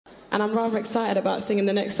and I'm rather excited about singing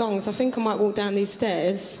the next song, so I think I might walk down these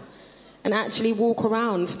stairs and actually walk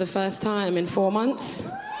around for the first time in 4 months.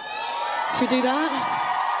 Should we do that?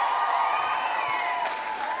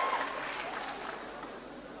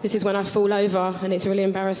 This is when I fall over, and it's really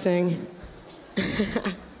embarrassing.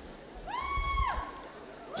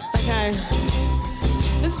 Okay,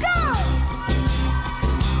 let's go!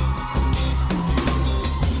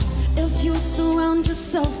 If you surround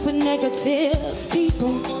yourself with negative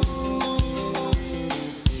people,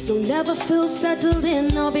 you'll never feel settled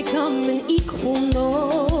in or become an equal,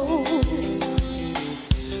 no.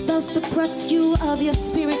 They'll suppress you of your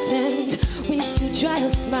spirit and wince you dry your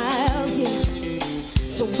smiles, yeah.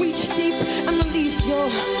 So reach deep and release your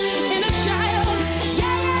inner child.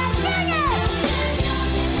 Yeah, yeah, sing it!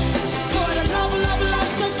 For the love, love, love,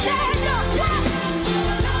 so stand up.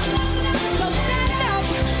 So stand up.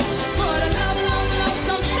 For the love, love, love,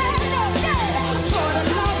 so stand up. Yeah, for the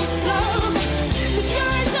love, love. 'Cause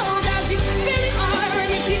you're as old as you really are,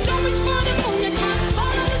 and if you don't reach for the moon, you can't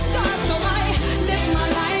follow the stars. So I live my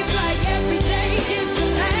life like every day is the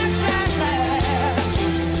last, last, last.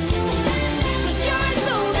 'Cause you're as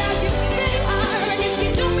old as you really are, and if you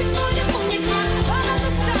don't reach for the moon, you can't follow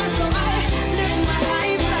the stars. So I live my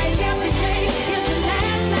life like every day is the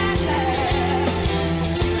last, last, last.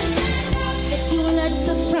 If you let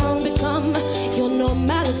a frown become your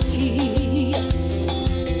normality, yes,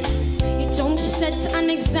 you don't set an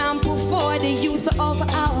example for the youth of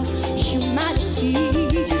our humanity.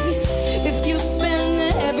 If you spend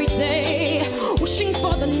every day wishing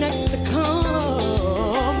for the next to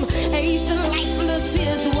come, aged and lifeless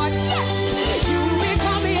is what, yes, you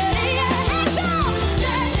become. Yeah, yeah, hands up,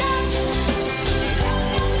 stand up.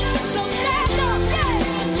 So stand up, yeah.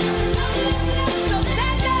 So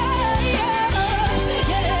stand up, yeah,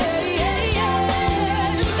 yeah, yeah,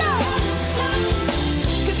 yeah. Let's go.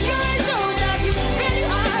 'Cause you're as old as you really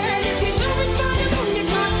are, and if you don't reach for the moon, you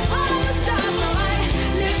can't follow the stars. So I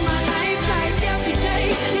live my life like every day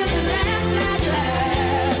is the last, last,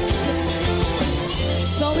 last.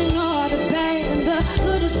 So ignore the bad and the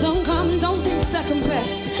good as don't come, don't think second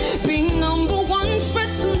best. Being number one,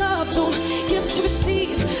 spread some love, don't give to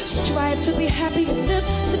receive. Strive to be happy and live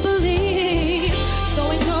to believe. So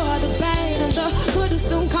ignore the bad and the good as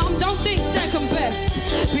don't come, don't think second best.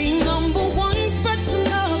 Being number one, spread some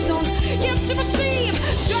love, don't give to receive.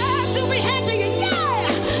 Strive to be happy and yeah,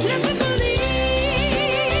 live to believe.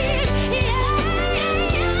 Yeah,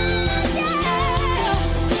 yeah, yeah.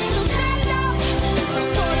 So stand up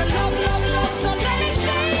for the love, love, love. So let it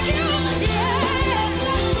take you, yeah.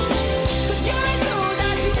 'Cause you're as old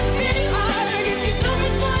as you really are, and if you don't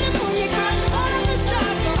reach for the moon, you can't follow the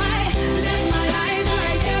stars. So I live my life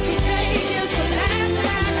like every day is the last,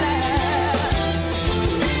 last, last.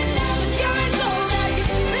 'Cause you're as old as you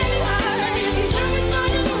really are, and if you don't reach for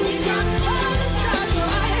the moon, you can't follow the stars. So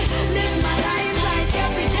I live my life like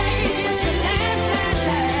every day is the last, last,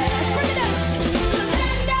 last. Bring it up. So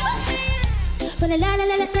stand up for the la la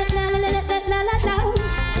la la la la la la la la la.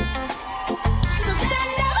 So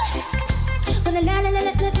stand up for the la la la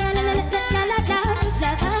la la la la la la la la.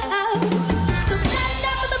 So stand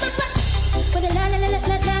up for the la la la la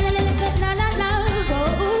la la la la la la la.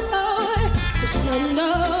 Oh, oh. So stand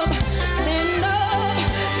up, stand up,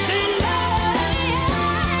 stand up. Yeah,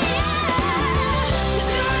 yeah. 'Cause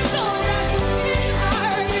you're as old as you really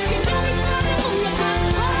are, and if you don't reach for the moon, you can't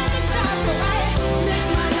follow the stars. So I live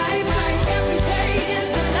my life like every day is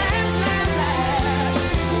the last, last, last.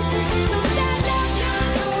 So stand up, you're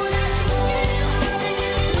as old as you really are, and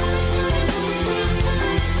if you don't reach for the moon, you can't follow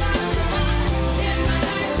the stars. So I live my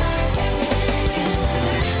life like every day is the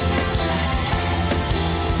last, last, last.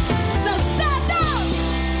 So stand up.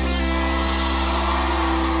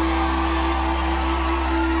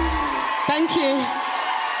 Thank you.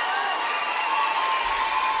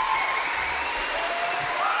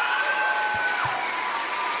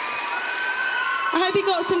 I hope you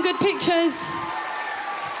got some good pictures.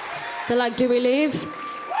 They're like, do we leave?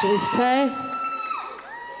 Do we stay?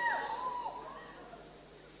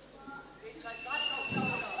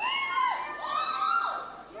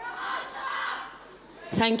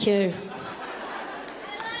 Thank you.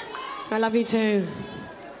 I love you too.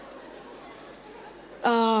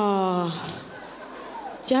 Oh.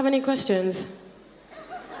 Do you have any questions?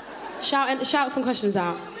 Shout some questions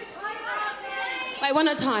out. Wait, one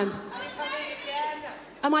at a time.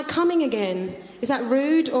 Am I coming again? Is that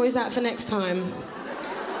rude or is that for next time?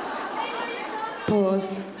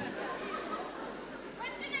 Pause.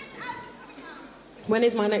 When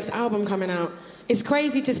is my next album coming out? It's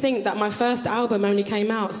crazy to think that my first album only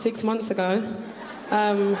came out 6 months ago.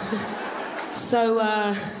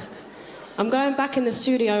 I'm going back in the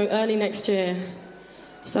studio early next year,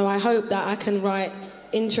 so I hope that I can write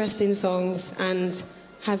interesting songs and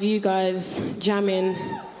have you guys jamming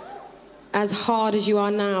as hard as you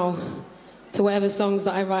are now to whatever songs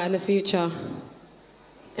that I write in the future.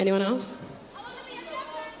 Anyone else?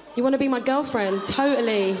 You want to be my girlfriend?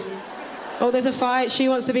 Totally. Oh, there's a fight. She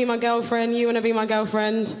wants to be my girlfriend. You want to be my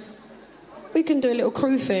girlfriend. We can do a little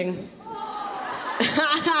crew thing.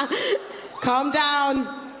 Calm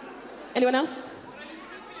down. Anyone else?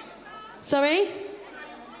 Sorry?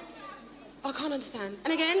 I can't understand.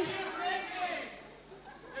 And again?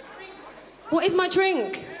 What is my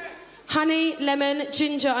drink? Honey, lemon,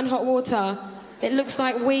 ginger, and hot water. It looks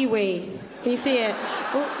like wee-wee. Can you see it?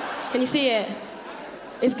 Oh, can you see it?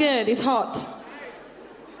 It's good. It's hot.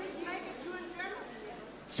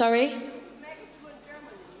 Sorry?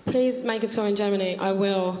 Please make a tour in Germany. I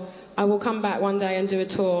will. I will come back one day and do a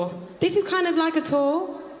tour. This is kind of like a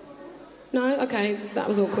tour. No? Okay, that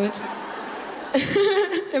was awkward.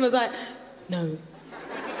 It was like, no.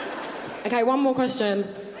 Okay, one more question.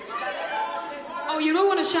 Oh, you don't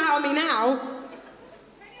want to shout at me now?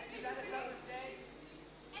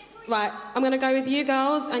 Right, I'm going to go with you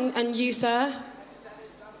girls and you, sir.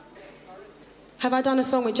 Have I done a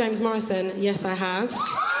song with James Morrison? Yes, I have.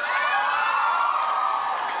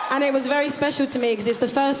 And it was very special to me because it's the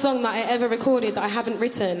first song that I ever recorded that I haven't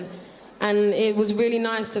written. And it was really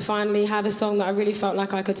nice to finally have a song that I really felt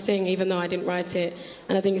like I could sing even though I didn't write it.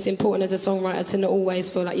 And I think it's important as a songwriter to not always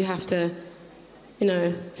feel like you have to, you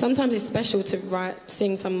know, sometimes it's special to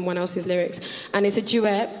sing someone else's lyrics. And it's a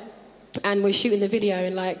duet, and we're shooting the video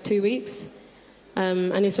in like 2 weeks.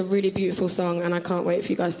 And it's a really beautiful song, and I can't wait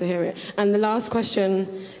for you guys to hear it. And the last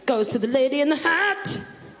question goes to the lady in the hat.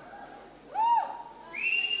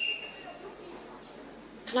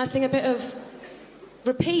 Can I sing a bit of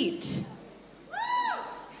Repeat?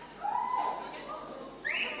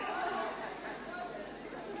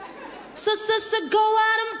 So go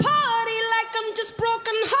out and party like I'm just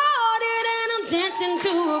broken hearted and I'm dancing to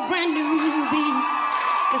a brand new beat.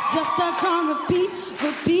 'Cause you're stuck on repeat,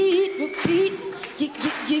 repeat, repeat.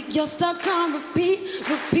 You're stuck on repeat,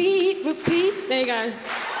 repeat, repeat. There you go.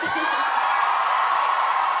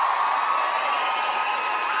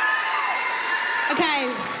 Okay.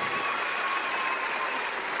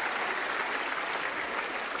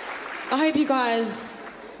 I hope you guys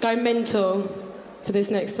go mental to this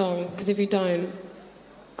next song, because if you don't,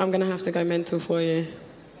 I'm gonna have to go mental for you.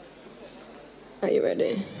 Are you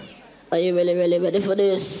ready? Are you really, really ready for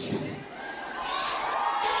this?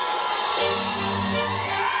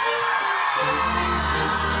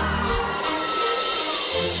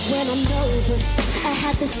 When I'm nervous, I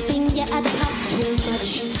have this thing, yeah, I talk too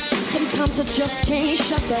much. Sometimes I just can't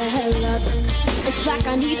shut the hell up. It's like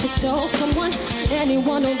I need to tell someone,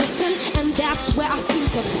 anyone will listen, and that's where I seem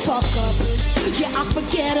to fuck up. Yeah, I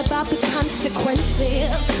forget about the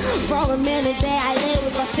consequences. For a minute there, I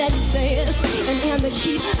lose my senses. And in the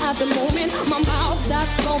heat of the moment, my mouth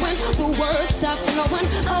starts going, the words start flowing.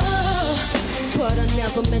 Oh, but I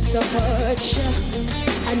never meant to hurt you.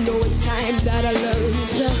 I know it's time that I learn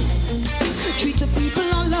to treat the people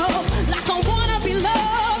I love like I wanna be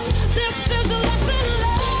loved. This is a lesson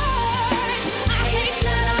learned. I hate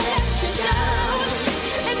that I let you down,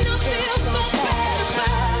 and I feel so bad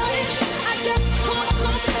about it. I just wanna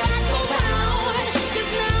come back around,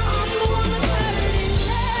 'cause now I'm the one that's hurting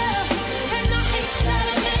love. And I hate that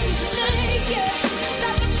I made you naked,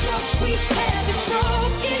 that the trust we had is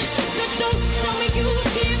broken. So don't tell me you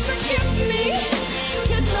can't forgive me,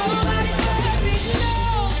 'cause nobody's perfect.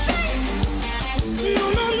 No,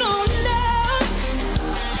 no, no, no.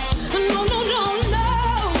 No, no, no, no.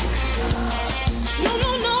 No,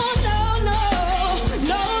 no, no, no, no.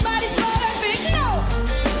 Nobody's perfect, no.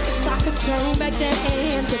 If I could turn back the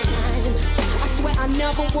hands of time, I swear I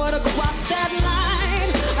never would have crossed that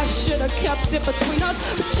line. I should have kept it between us,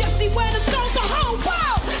 but Jessie went and told the whole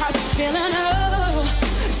world I was feeling her.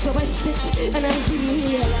 So I sit and I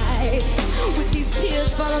realize, with these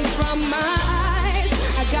tears falling from my eyes,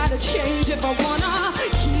 I gotta change if I wanna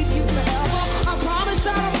keep you forever. I promise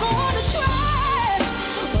that I'm gonna try,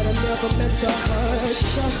 but I never meant to hurt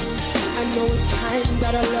you. I know it's time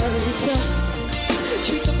that I learned to